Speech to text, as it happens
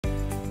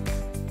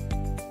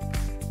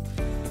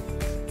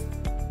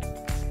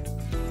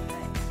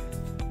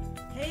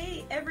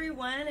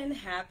everyone, and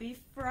happy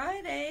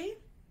Friday.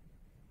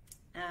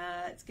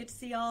 It's good to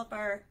see all of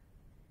our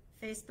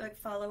Facebook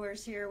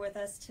followers here with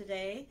us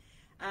today.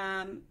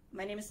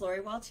 My name is Lori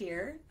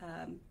Waltier,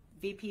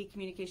 VP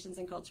Communications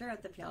and Culture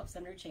at the Puyallup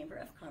Sumner Chamber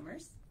of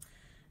Commerce.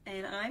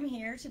 And I'm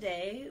here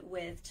today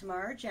with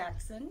Tamar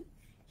Jackson.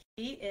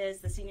 He is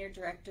the Senior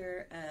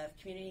Director of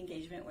Community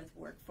Engagement with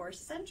WorkForce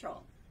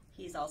Central.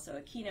 He's also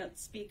a keynote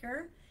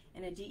speaker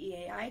and a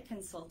DEAI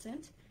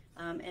consultant.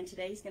 And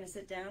today he's going to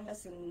sit down with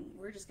us and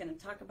we're just going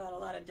to talk about a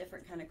lot of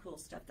different kind of cool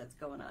stuff that's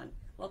going on.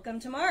 Welcome,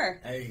 Tamar.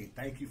 Hey,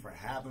 thank you for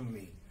having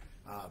me.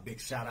 Big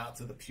shout out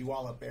to the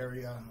Puyallup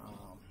area.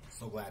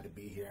 So glad to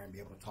be here and be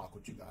able to talk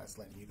with you guys,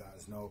 letting you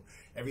guys know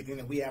everything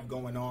that we have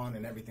going on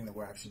and everything that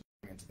we're actually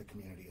bringing to the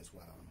community as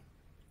well.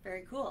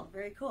 Very cool,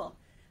 very cool.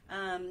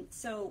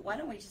 So why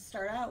don't we just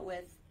start out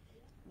with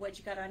what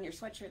you got on your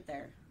sweatshirt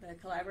there, the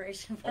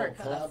collaboration for a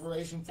cause.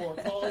 Collaboration for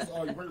a cause?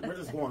 Oh, we're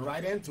just going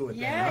right into it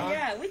yeah, then, huh?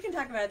 Yeah, we can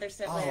talk about other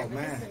stuff later,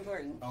 but this is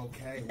important.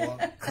 Okay, well,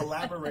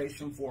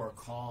 Collaboration for a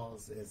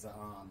Cause is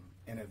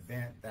an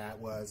event that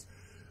was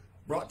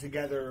brought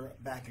together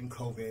back in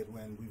COVID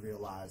when we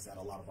realized that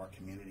a lot of our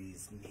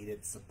communities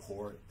needed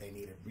support, they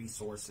needed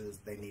resources,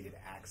 they needed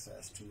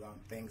access to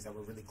things that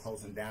were really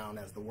closing down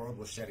as the world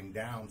was shutting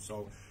down.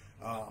 So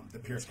the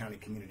Pierce County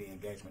Community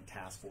Engagement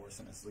Task Force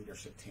and its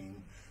leadership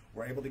team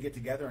were able to get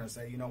together and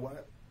say, you know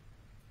what,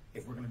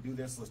 if we're going to do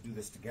this, let's do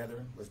this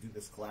together, let's do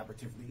this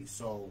collaboratively.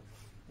 So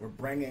we're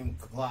bringing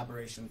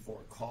Collaboration for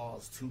a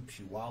Cause to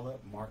Puyallup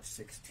March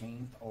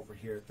 16th over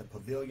here at the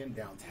Pavilion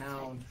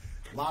downtown.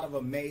 A lot of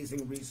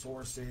amazing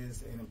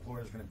resources and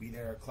employers are going to be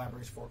there.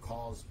 Collaboration for a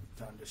Cause,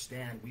 to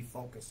understand, we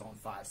focus on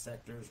 5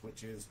 sectors,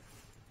 which is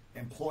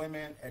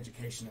employment,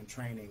 education and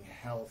training,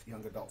 health,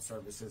 young adult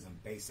services,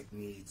 and basic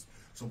needs.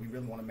 So we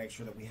really want to make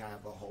sure that we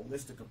have a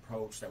holistic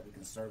approach that we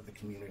can serve the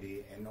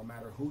community, and no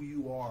matter who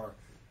you are,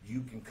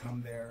 you can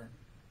come there,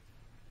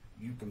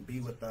 you can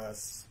be with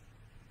us,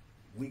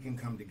 we can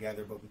come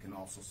together, but we can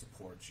also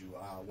support you.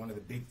 One of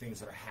the big things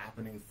that are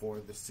happening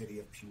for the city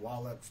of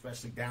Puyallup,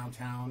 especially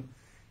downtown,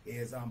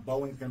 is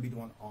Boeing's going to be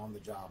doing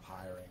on-the-job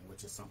hiring,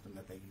 which is something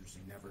that they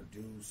usually never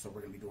do. So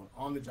we're going to be doing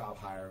on-the-job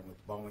hiring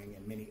with Boeing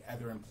and many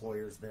other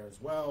employers there as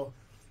well.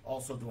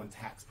 Also doing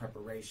tax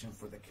preparation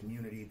for the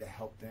community to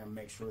help them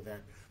make sure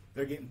that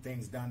they're getting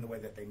things done the way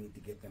that they need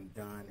to get them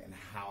done and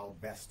how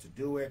best to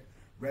do it.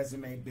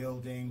 Resume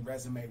building,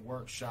 resume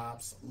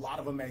workshops, a lot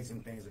of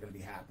amazing things are going to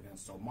be happening.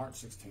 So March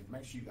 16th,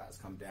 make sure you guys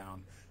come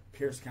down.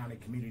 Pierce County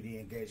Community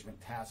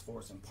Engagement Task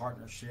Force in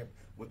partnership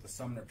with the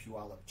Sumner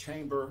Puyallup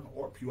Chamber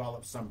or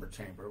Puyallup Sumner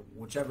Chamber,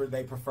 whichever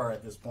they prefer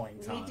at this point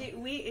in time.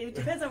 It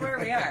depends on where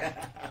we are.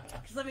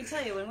 Because let me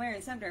tell you, when we're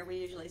in Sumner, we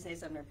usually say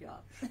Sumner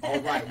Puyallup. All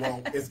right,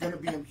 well, it's going to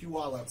be in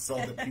Puyallup, so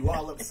the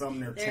Puyallup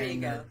Sumner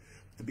Chamber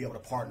to be able to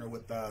partner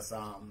with us.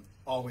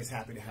 Always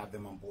happy to have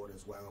them on board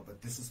as well.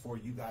 But this is for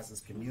you guys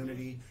as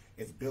community.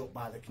 It's built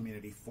by the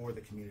community for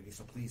the community,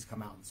 so please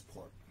come out and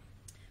support.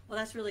 Well,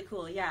 that's really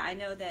cool. Yeah, I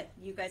know that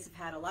you guys have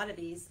had a lot of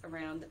these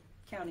around the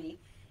county,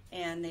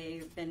 and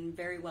they've been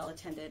very well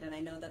attended. And I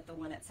know that the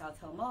one at South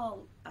Hill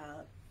Mall,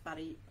 about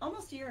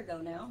almost a year ago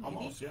now, maybe,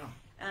 almost,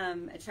 yeah,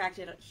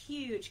 attracted a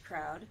huge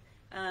crowd.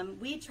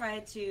 We try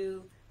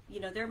to,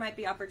 there might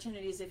be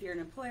opportunities if you're an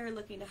employer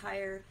looking to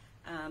hire.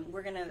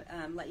 We're going to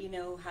let you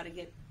know how to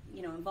get,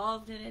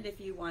 involved in it if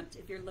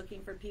you're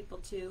looking for people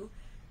too.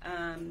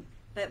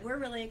 But we're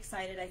really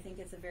excited. I think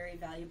it's a very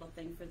valuable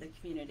thing for the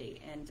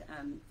community,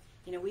 and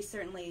we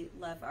certainly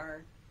love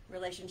our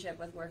relationship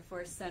with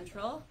WorkForce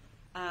Central,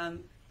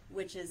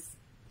 which is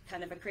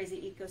kind of a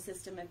crazy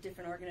ecosystem of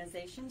different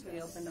organizations.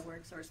 We opened the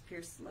WorkForce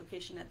Pierce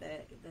location at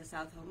the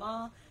South Hill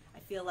Mall. I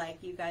feel like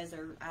you guys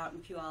are out in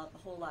Puyallup a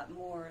whole lot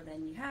more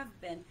than you have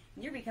been.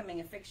 And you're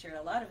becoming a fixture at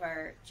a lot of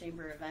our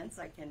chamber events,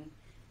 I can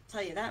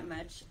tell you that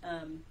much.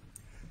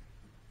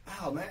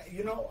 Oh, man,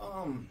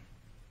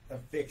 a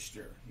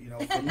fixture,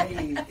 for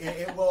me,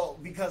 it will,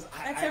 because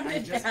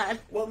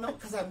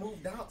because I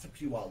moved out to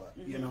Puyallup,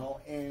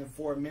 and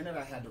for a minute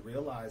I had to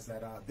realize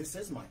that this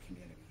is my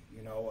community,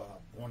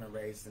 born and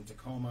raised in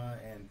Tacoma,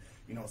 and,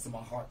 so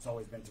my heart's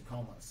always been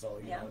Tacoma. So,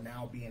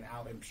 now being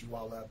out in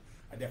Puyallup,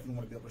 I definitely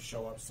want to be able to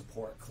show up,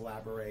 support,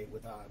 collaborate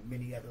with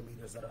many other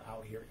leaders that are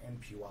out here in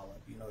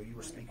Puyallup. You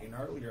were speaking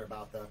earlier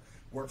about the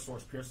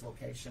WorkForce Pierce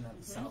location at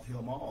the South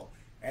Hill Mall.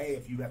 Hey,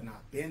 if you have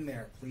not been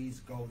there, please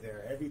go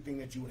there. Everything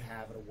that you would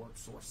have at a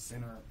WorkForce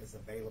Center is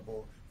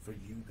available for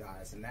you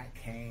guys. And that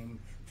came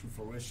to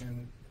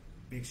fruition.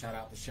 Big shout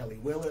out to Shelly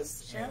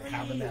Willis and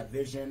having that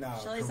vision.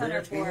 Shelly's on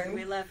our board.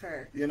 We love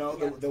her. The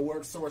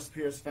WorkForce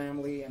Pierce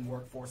family and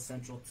WorkForce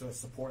Central to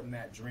supporting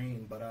that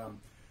dream. But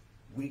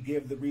we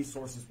give the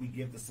resources, we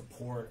give the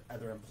support.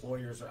 Other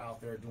employers are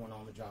out there doing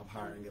on-the-job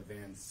hiring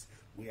events.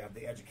 We have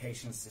the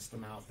education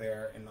system out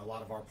there and a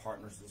lot of our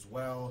partners as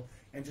well,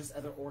 and just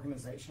other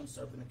organizations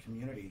serving the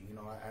community.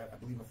 I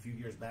believe a few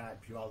years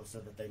back, Puyallup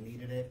said that they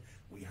needed it.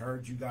 We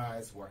heard you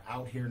guys. We're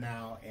out here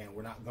now, and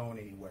we're not going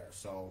anywhere.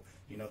 So,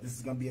 this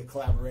is going to be a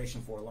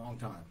collaboration for a long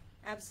time.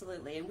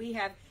 Absolutely. And we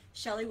have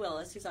Shelly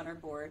Willis, who's on our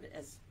board,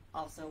 as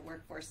also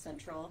WorkForce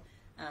Central.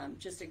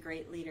 just a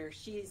great leader.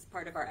 She's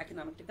part of our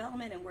economic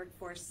development and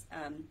workforce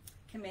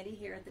committee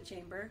here at the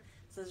chamber.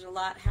 So there's a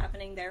lot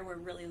happening there. We're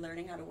really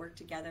learning how to work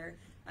together,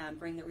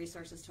 bring the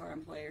resources to our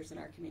employers and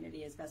our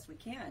community as best we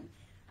can.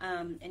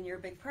 And you're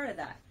a big part of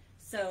that.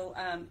 So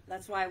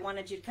that's why I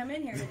wanted you to come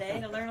in here today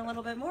to learn a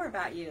little bit more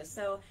about you.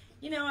 So,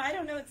 you know, I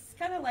don't know, it's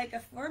kind of like a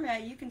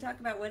format. You can talk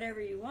about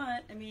whatever you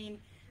want. I mean,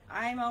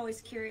 I'm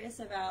always curious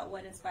about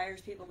what inspires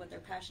people, what they're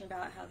passionate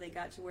about, how they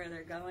got to where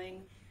they're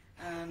going.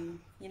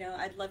 You know,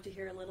 I'd love to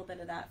hear a little bit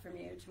of that from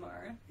you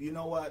tomorrow. You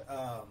know what?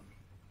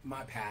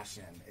 My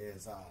passion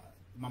is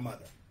my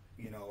mother.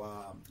 You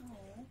know,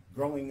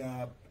 growing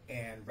up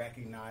and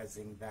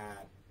recognizing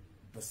that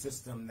the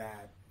system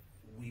that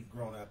we've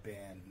grown up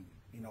in,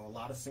 you know, a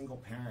lot of single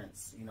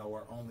parents, you know,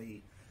 are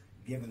only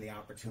given the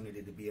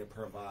opportunity to be a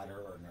provider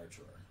or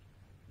nurturer.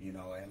 You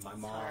know, and my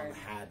mom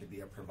had to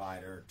be a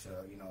provider to,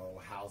 you know,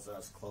 house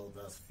us, clothe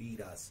us,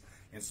 feed us.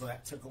 And so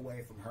that took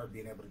away from her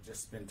being able to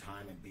just spend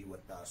time and be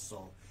with us.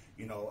 So,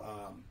 you know,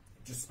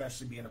 just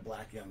especially being a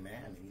black young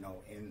man, you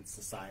know, in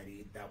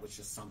society, that was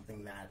just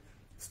something that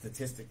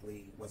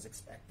statistically was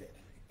expected.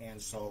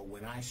 And so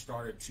when I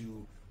started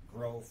to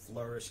grow,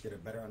 flourish, get a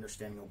better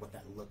understanding of what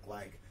that looked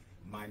like,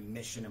 my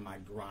mission and my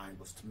grind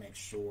was to make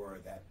sure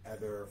that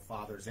other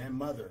fathers and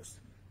mothers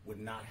would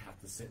not have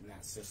to sit in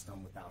that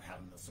system without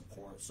having the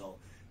support. So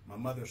my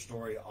mother's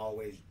story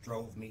always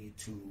drove me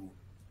to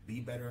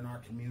be better in our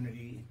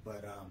community,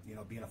 but you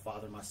know, being a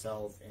father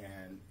myself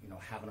and, you know,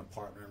 having a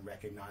partner and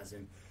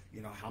recognizing,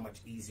 you know, how much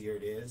easier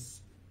it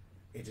is,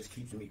 it just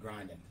keeps me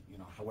grinding. You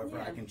know,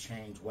 however I can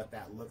change what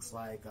that looks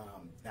like,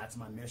 that's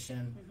my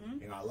mission.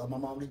 You know, I love my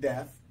mom to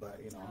death, but,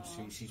 you know,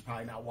 she's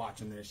probably not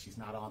watching this. She's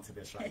not onto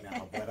this right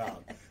now,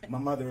 but my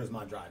mother is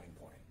my driving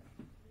point.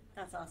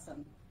 That's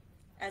awesome.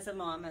 As a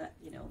mom,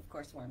 you know, of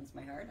course, warms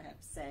my heart, I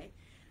have to say.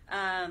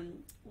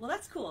 Well,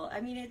 that's cool.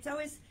 I mean, it's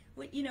always,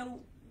 you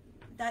know,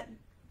 that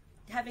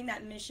having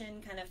that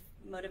mission kind of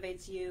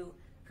motivates you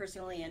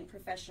personally and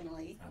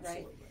professionally,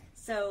 Absolutely. Right?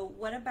 So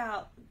what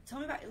about, tell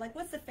me about, like,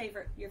 what's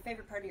your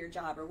favorite part of your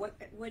job, or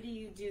what do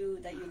you do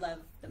that you love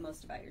the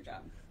most about your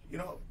job? You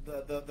know,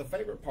 the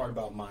favorite part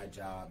about my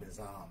job is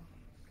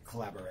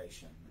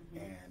collaboration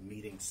and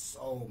meeting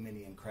so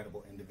many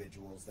incredible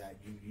individuals that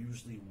you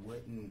usually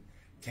wouldn't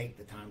take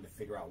the time to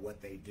figure out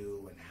what they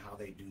do and how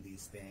they do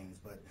these things,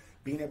 but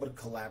being able to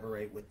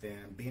collaborate with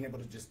them, being able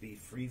to just be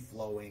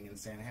free-flowing and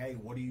saying, hey,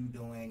 what are you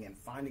doing, and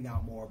finding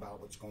out more about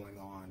what's going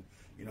on.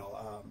 You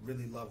know,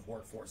 really love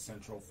WorkForce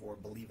Central for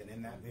believing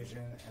in that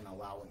vision and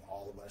allowing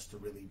all of us to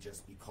really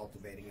just be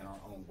cultivating in our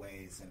own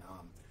ways and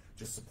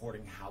just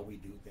supporting how we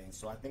do things.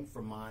 So I think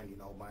for mine, you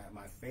know,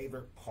 my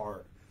favorite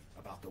part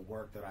about the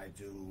work that I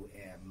do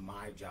and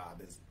my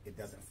job is it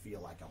doesn't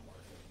feel like I'm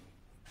working.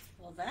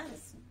 Well, that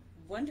is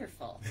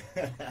wonderful.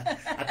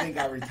 I think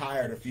I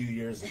retired a few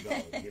years ago.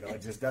 You know,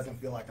 it just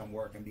doesn't feel like I'm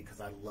working because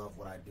I love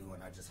what I do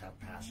and I just have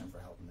passion for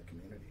helping the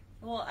community.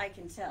 Well, I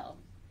can tell.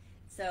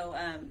 So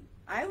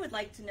I would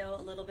like to know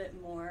a little bit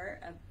more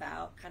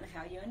about kind of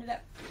how you ended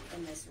up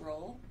in this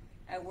role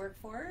at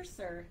WorkForce,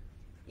 or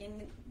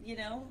in, you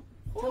know,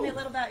 tell me a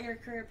little about your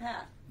career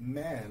path.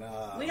 Man,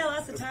 we got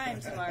lots of time,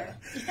 Tamar.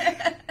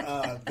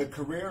 The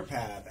career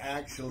path,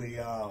 actually,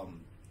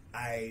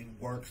 I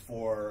worked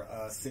for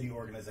a city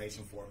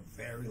organization for a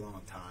very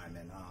long time,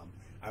 and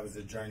I was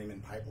a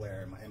journeyman pipe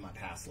layer in my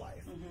past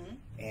life.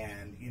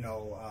 And, you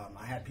know,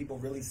 I had people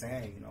really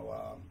saying, you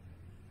know,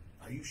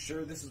 are you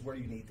sure this is where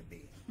you need to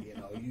be? You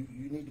know,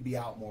 you need to be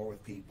out more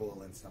with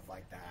people and stuff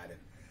like that. And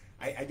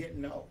I didn't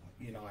know,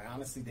 you know, I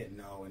honestly didn't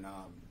know. And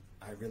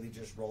I really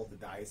just rolled the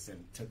dice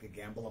and took a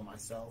gamble on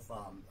myself.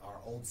 Our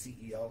old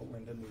CEO,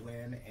 Linda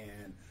Nguyen,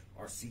 and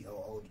our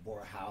COO,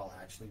 Deborah Howell,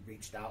 actually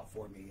reached out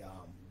for me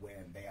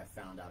when they had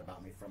found out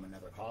about me from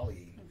another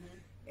colleague.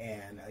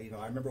 And, you know,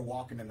 I remember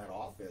walking in that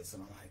office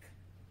and I'm like,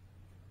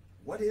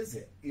 what is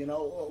it? You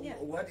know,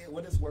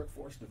 what is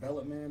workforce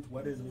development?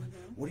 What is,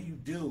 what do you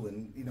do?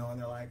 And, you know,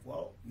 and they're like,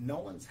 well, no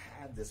one's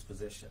had this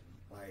position.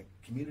 Like,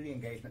 community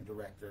engagement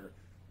director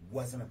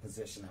wasn't a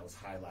position that was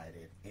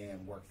highlighted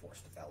in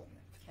workforce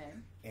development.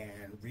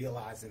 And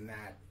realizing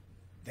that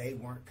they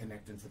weren't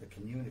connecting to the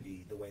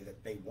community the way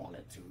that they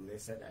wanted to, they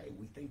said, hey,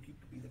 we think you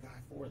could be the guy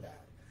for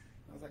that.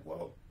 And I was like,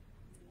 well,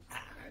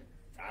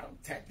 I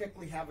don't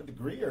technically have a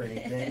degree or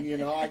anything, you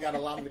know, I got a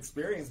lot of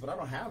experience, but I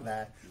don't have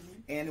that.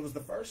 And it was the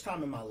first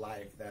time in my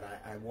life that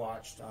I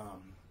watched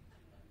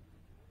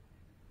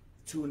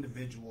two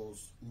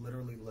individuals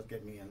literally look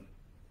at me and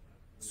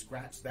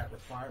scratch that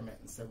requirement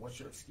and said, what's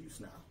your excuse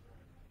now?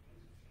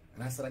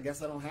 And I said, I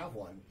guess I don't have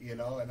one, you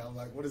know, and I'm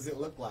like, what does it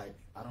look like?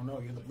 I don't know,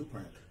 you're the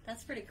blueprint.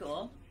 That's pretty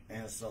cool.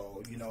 And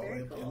so, you know,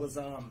 cool.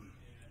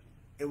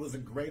 it was a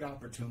great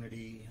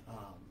opportunity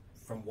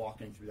from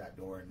walking through that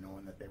door and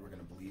knowing that they were going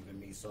to believe in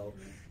me. So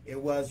it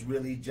was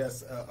really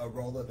just a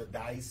roll of the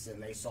dice,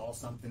 and they saw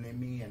something in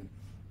me, and,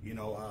 you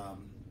know,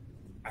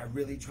 I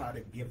really try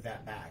to give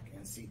that back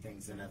and see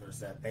things in others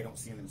that they don't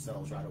see in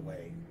themselves right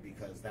away,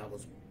 because that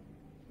was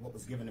what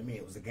was given to me.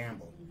 It was a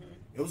gamble.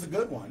 It was a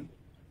good one,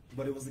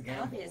 but it was a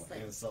gamble. Obviously.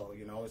 And so,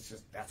 you know, it's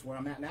just, that's where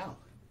I'm at now.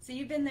 So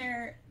you've been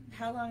there,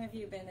 how long have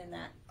you been in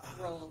that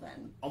role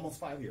then? Almost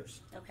 5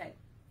 years. Okay.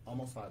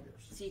 Almost 5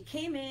 years. So you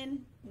came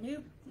in,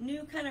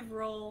 new kind of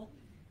role.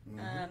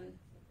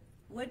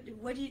 What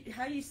do you,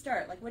 how do you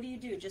start? Like, what do you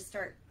do? Just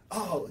start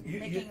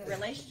making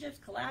relationships,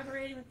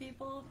 collaborating with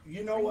people?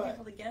 You know bring what?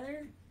 people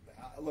together?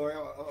 Lori,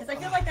 Because I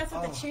feel like that's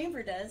what the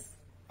chamber does.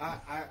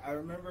 I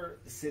remember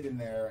sitting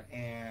there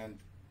and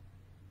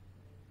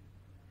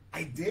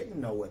I didn't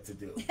know what to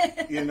do.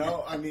 You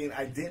know, I mean,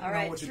 I didn't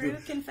know what to do.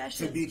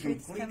 Confessions. To be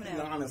completely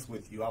honest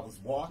with you, I was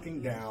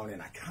walking down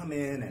and I come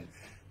in and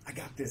I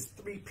got this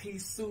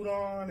 3-piece suit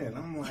on and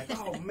I'm like,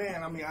 oh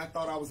man, I mean, I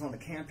thought I was on the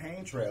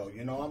campaign trail.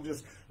 You know, I'm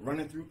just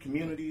running through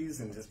communities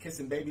and just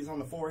kissing babies on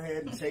the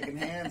forehead and shaking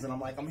hands. And I'm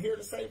like, I'm here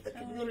to save the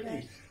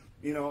community.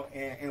 You know,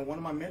 and one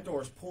of my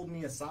mentors pulled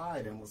me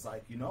aside and was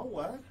like, you know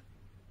what?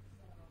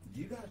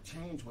 You got to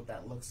change what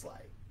that looks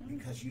like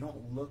because you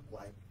don't look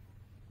like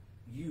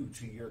you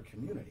to your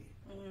community.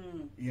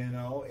 You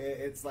know,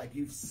 it's like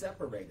you've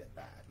separated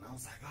that. And I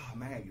was like, oh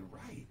man, you're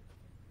right.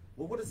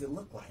 Well, what does it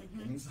look like?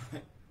 And he's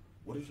like,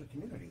 what does your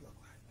community look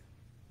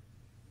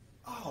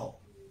like? Oh,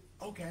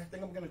 okay, I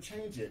think I'm going to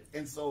change it.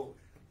 And so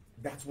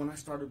that's when I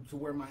started to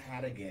wear my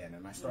hat again,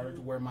 and I started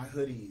to wear my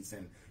hoodies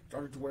and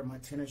started to wear my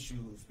tennis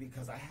shoes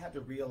because I had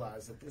to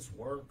realize that this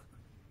work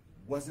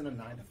wasn't a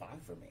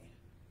 9-to-5 for me.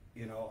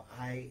 You know,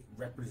 I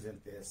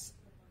represent this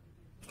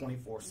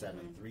 24/7,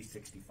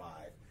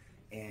 365.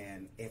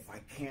 And if I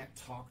can't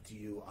talk to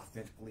you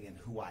authentically in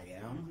who I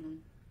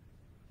am,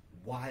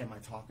 why am I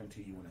talking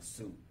to you in a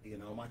suit? You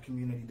know, my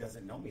community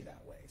doesn't know me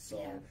that way.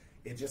 So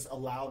it just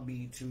allowed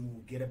me to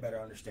get a better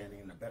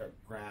understanding and a better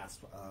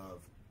grasp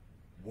of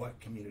what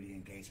community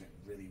engagement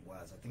really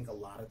was. I think a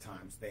lot of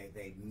times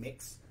they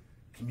mix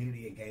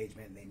community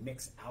engagement and they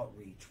mix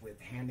outreach with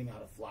handing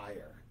out a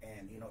flyer,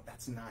 and you know,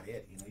 that's not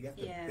it. You know, you have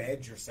to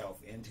bed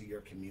yourself into your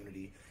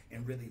community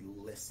and really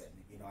listen.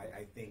 You know,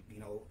 I think, you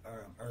know,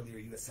 earlier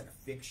you had said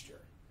a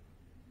fixture,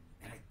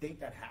 and I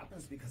think that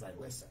happens because I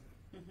listen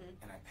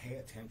and I pay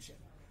attention.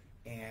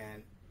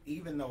 And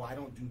even though I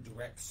don't do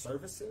direct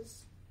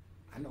services,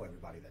 I know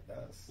everybody that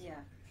does.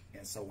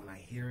 And so when I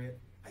hear it,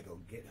 I go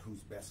get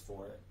who's best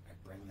for it. I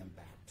bring them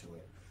back to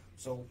it.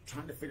 So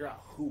trying to figure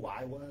out who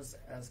I was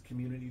as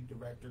community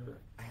director,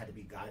 I had to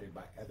be guided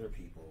by other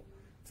people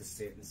to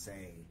sit and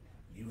say,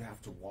 you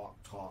have to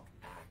walk, talk,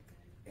 act,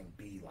 and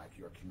be like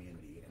your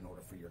community in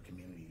order for your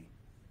community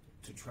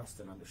to trust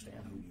and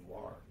understand who you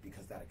are,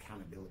 because that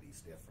accountability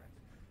is different.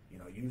 You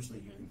know, usually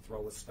you can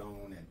throw a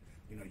stone and,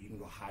 you know, you can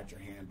go hide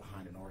your hand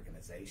behind an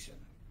organization.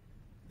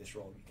 This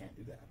role, you can't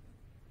do that.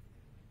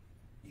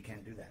 You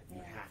can't do that.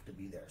 You have to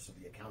be there. So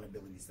the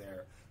accountability is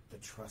there, the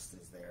trust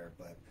is there,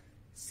 but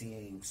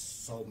seeing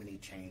so many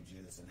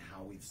changes and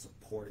how we've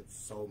supported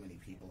so many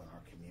people in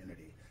our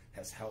community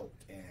has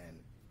helped, and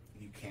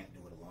you can't do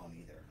it alone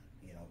either.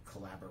 You know,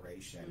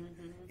 collaboration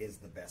is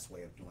the best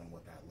way of doing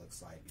what that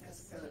looks like,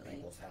 because other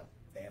people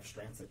have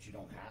strengths that you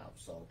don't have.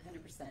 So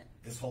 100%.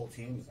 This whole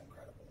team is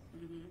incredible.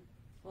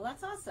 Well,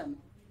 that's awesome.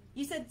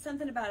 You said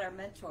something about our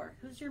mentor.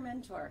 Who's your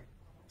mentor?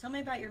 Tell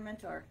me about your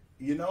mentor.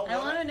 You know, I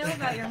want to know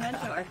about your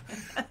mentor.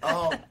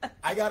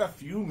 I got a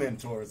few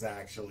mentors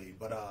actually,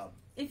 but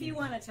if you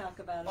want to talk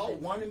about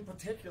it. One in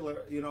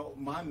particular, you know,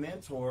 my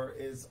mentor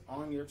is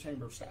on your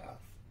chamber staff.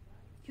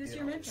 Who's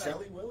your mentor?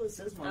 Shelley Willis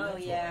is my mentor. Oh,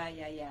 yeah.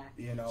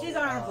 You know, she's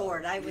on our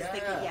board. I was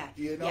thinking,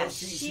 you know,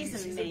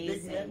 she's amazing. A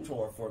big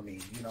mentor for me.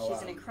 You know,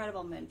 she's an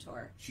incredible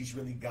mentor. She's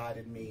really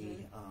guided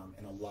me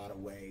in a lot of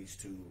ways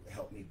to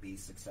help me be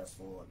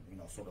successful, and you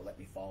know, sort of let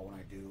me fall when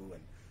I do.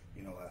 And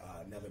you know,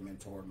 another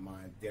mentor of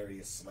mine,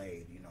 Darius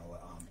Slade. You know,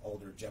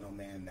 older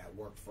gentleman that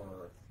worked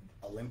for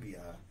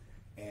Olympia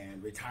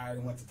and retired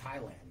and went to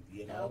Thailand.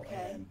 You know,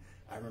 and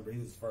I remember he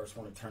was the first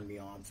one to turn me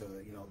on to,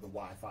 you know, the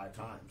why 5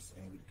 times.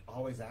 And he would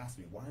always ask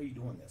me, why are you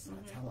doing this? And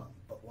I tell him,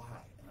 but why?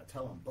 And I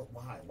tell him, but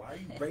why? Why are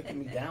you breaking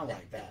me down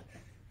like that?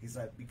 He's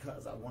like,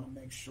 because I want to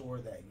make sure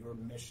that your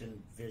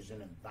mission,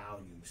 vision, and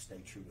values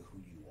stay true to who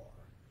you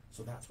are.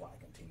 So that's why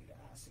I continue to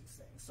ask these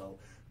things. So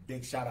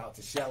big shout out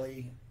to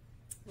Shelley.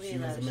 She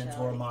was a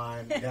mentor of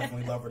mine.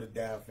 Definitely love her to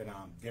death. And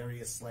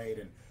Darius Slade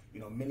and,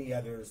 you know, many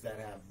others that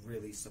have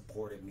really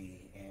supported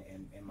me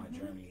in my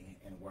journey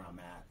and where I'm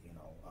at, you know.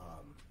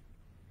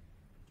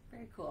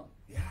 Very cool.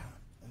 Yeah,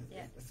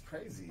 it's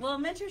crazy. Well,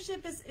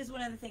 mentorship is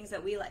one of the things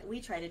that we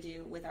try to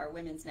do with our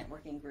women's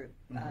networking group,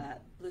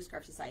 Blue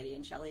Scarf Society,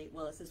 and Shelley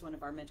Willis is one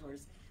of our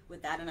mentors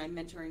with that, and I'm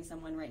mentoring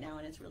someone right now,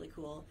 and it's really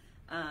cool.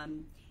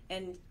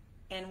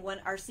 And when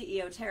our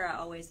CEO Tara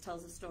always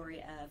tells a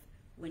story of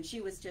when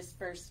she was just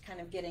first kind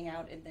of getting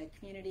out in the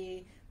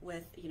community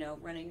with, you know,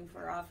 running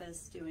for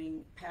office,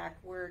 doing PAC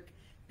work,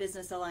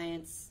 Business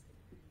Alliance,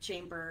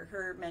 Chamber,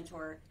 her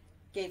mentor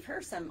gave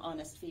her some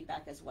honest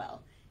feedback as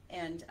well.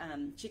 And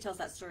she tells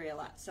that story a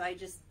lot. So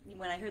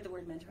when I heard the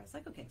word mentor, I was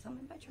like, okay, tell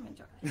me about your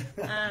mentor.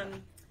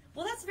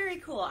 Well, that's very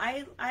cool.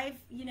 I've,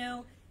 you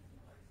know,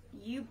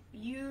 you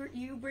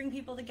bring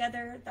people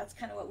together. That's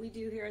kind of what we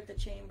do here at the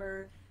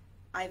Chamber.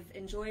 I've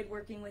enjoyed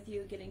working with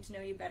you, getting to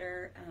know you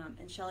better,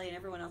 and Shelly and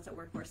everyone else at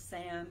WorkForce,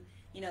 Sam.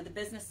 You know, the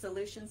business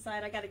solution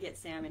side, I got to get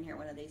Sam in here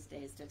one of these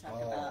days to talk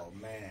about. Oh,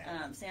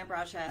 man. Sam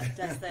Bradshaw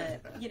does the,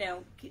 you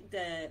know,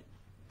 the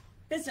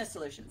business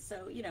solutions.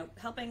 So, you know,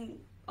 helping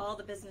all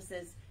the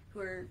businesses who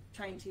are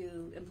trying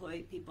to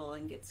employ people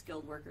and get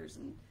skilled workers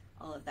and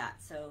all of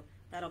that. So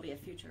that'll be a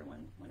future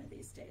one of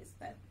these days.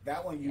 But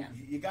that one,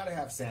 you got to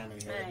have Sam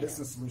in here. The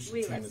business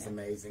solution team is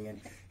amazing,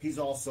 and he's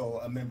also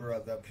a member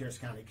of the Pierce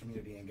County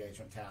Community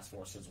Engagement Task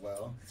Force as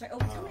well. Sorry,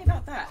 tell me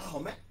about that. Oh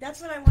man,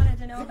 that's what I wanted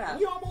to know about.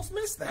 You almost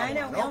missed that. I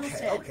know. One. We almost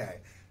did. Okay.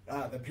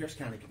 The Pierce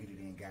County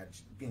Community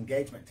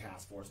Engagement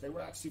Task Force. They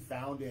were actually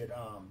founded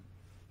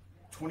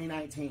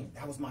 2019.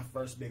 That was my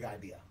first big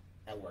idea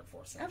at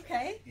WorkForce.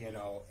 Okay. You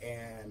know,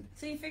 and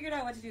so you figured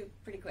out what to do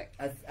pretty quick.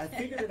 I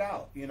figured it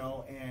out, you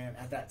know, and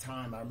at that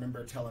time I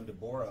remember telling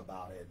Deborah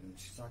about it, and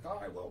she's like, all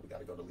right, well, we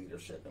got to go to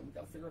leadership and we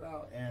got to figure it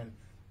out. And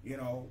you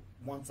know,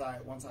 once I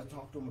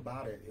talked to him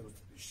about it,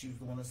 she was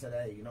the one that said,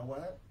 hey, you know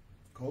what,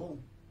 cool,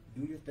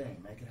 do your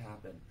thing, make it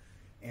happen.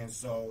 And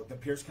so the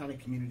Pierce County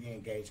Community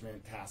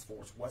Engagement Task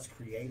Force was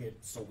created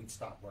so we'd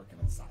stop working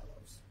in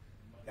silos.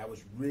 That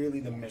was really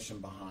the mission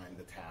behind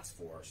the task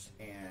force.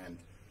 And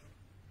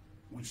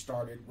we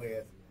started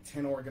with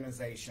 10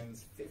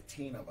 organizations,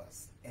 15 of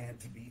us. And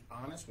to be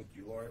honest with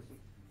you, Laura,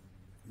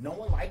 no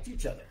one liked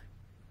each other.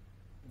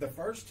 The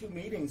first 2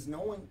 meetings,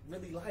 no one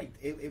really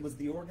liked. It was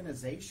the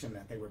organization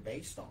that they were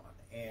based on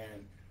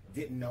and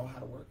didn't know how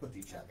to work with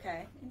each other.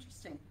 Okay,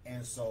 interesting.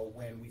 And so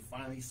when we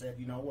finally said,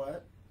 you know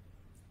what,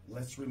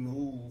 let's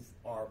remove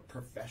our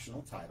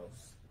professional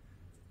titles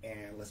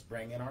and let's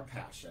bring in our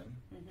passion,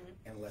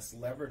 and let's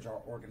leverage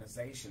our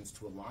organizations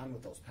to align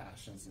with those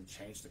passions and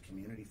change the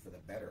community for the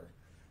better.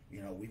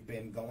 You know, we've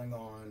been going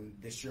on,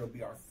 this year will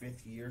be our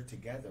 5th year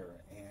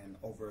together, and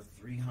over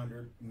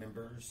 300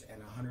 members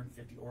and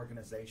 150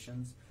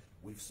 organizations.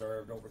 We've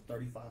served over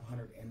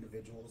 3,500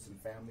 individuals and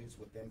families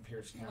within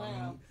Pierce County.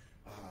 Wow.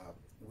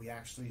 We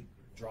actually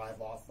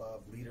drive off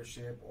of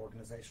leadership,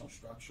 organizational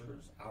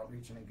structures,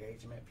 outreach and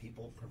engagement,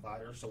 people,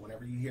 providers. So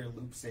whenever you hear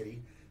Loop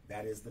City,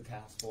 that is the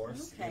task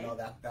force. Okay. You know,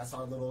 that's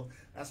our little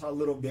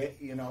bit,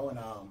 you know, and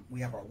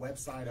we have our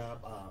website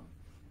up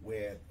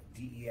with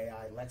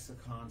DEAI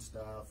lexicon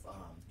stuff.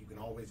 You can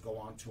always go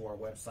onto our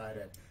website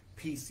at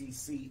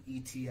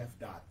pccetf.org.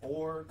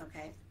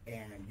 Okay.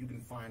 And you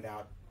can find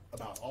out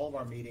about all of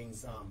our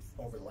meetings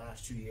over the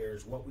last 2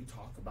 years, what we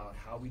talk about,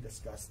 how we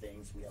discuss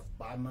things. We have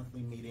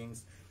bi-monthly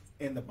meetings,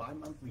 and the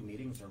bi-monthly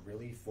meetings are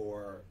really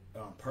for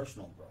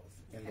personal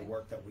growth in the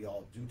work that we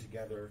all do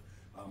together.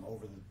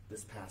 Over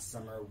this past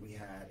summer, we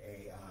had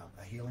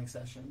a healing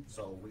session,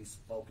 so we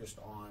focused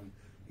on,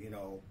 you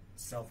know,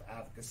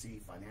 self-advocacy,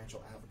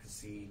 financial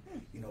advocacy,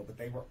 you know, but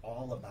they were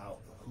all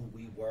about who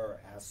we were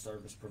as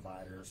service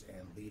providers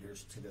and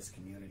leaders to this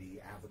community,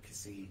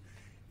 advocacy,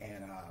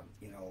 and,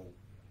 you know,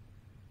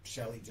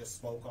 Shelly just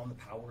spoke on the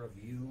power of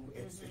you.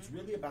 It's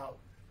really about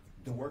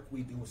the work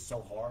we do is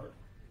so hard,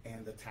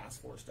 and the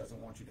task force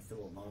doesn't want you to feel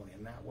alone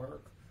in that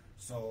work.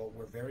 So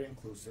we're very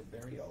inclusive,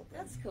 very open.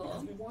 That's cool.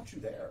 Because we want you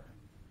there.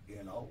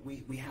 You know,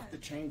 we have to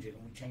change it,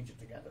 and we change it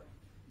together.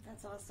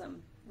 That's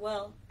awesome.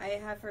 Well, I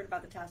have heard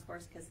about the task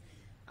force because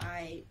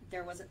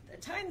there was a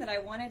time that I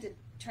wanted to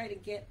try to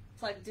get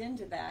plugged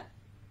into that,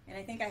 and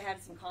I think I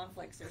had some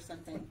conflicts or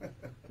something.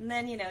 And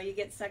then, you know, you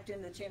get sucked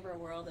into the chamber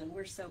world, and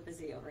we're so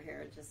busy over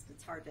here.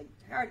 It's hard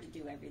to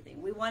do everything.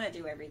 We want to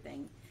do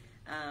everything,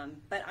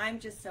 but I'm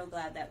just so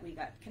glad that we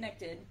got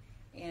connected,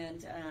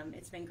 and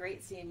it's been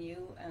great seeing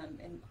you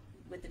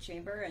with the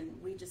chamber,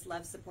 and we just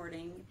love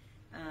supporting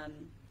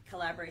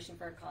Collaboration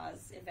for a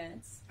Cause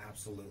events.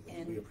 Absolutely.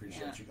 And, we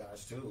appreciate you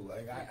guys too.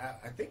 Like,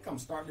 I think I'm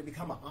starting to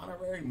become an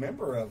honorary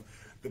member of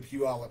the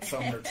Puyallup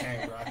Sumner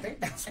Chamber. I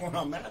think that's where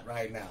I'm at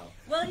right now.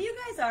 Well, you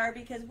guys are,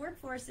 because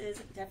WorkForce is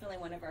definitely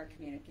one of our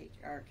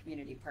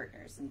community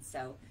partners, and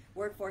so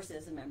WorkForce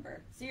is a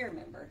member. So you're a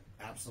member.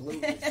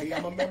 Absolutely. See,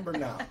 I'm a member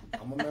now.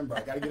 I'm a member.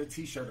 I got to get a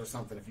T-shirt or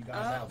something if you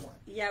guys have one.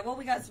 Yeah, well,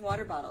 we got some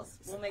water bottles.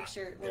 We'll make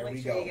sure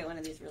you get one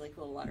of these really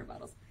cool water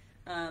bottles.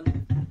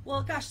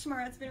 Well, gosh,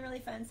 Tamar, it's been really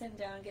fun sitting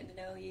down, getting to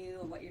know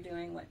you and what you're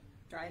doing, what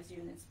drives you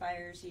and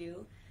inspires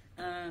you.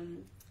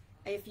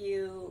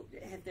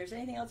 If there's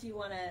anything else you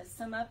want to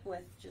sum up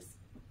with, just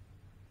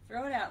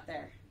throw it out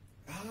there.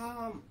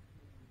 A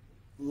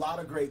lot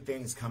of great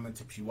things coming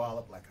to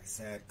Puyallup, like I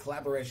said.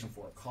 Collaboration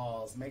for a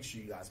Cause. Make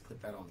sure you guys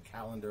put that on the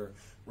calendar.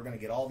 We're going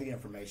to get all the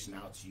information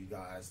out to you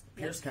guys.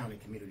 Pierce County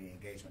Community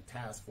Engagement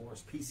Task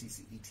Force,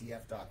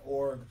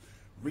 pccetf.org.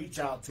 Reach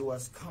out to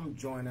us, come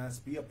join us,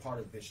 be a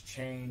part of this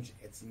change.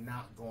 It's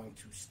not going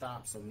to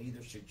stop, so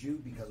neither should you,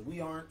 because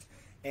we aren't.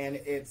 And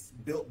it's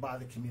built by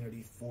the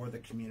community, for the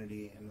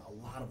community, and a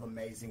lot of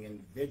amazing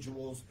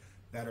individuals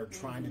that are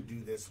trying to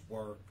do this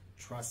work.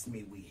 Trust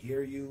me, we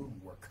hear you,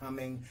 we're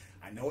coming.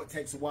 I know it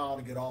takes a while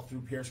to get all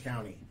through Pierce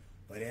County,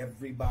 but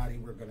everybody,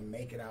 we're going to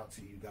make it out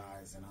to you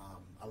guys, and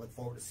I look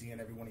forward to seeing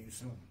every one of you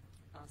soon.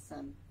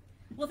 Awesome.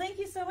 Well, thank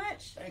you so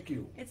much. Thank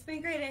you. It's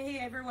been great. Hey,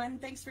 everyone.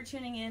 Thanks for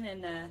tuning in,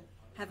 and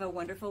have a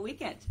wonderful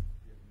weekend.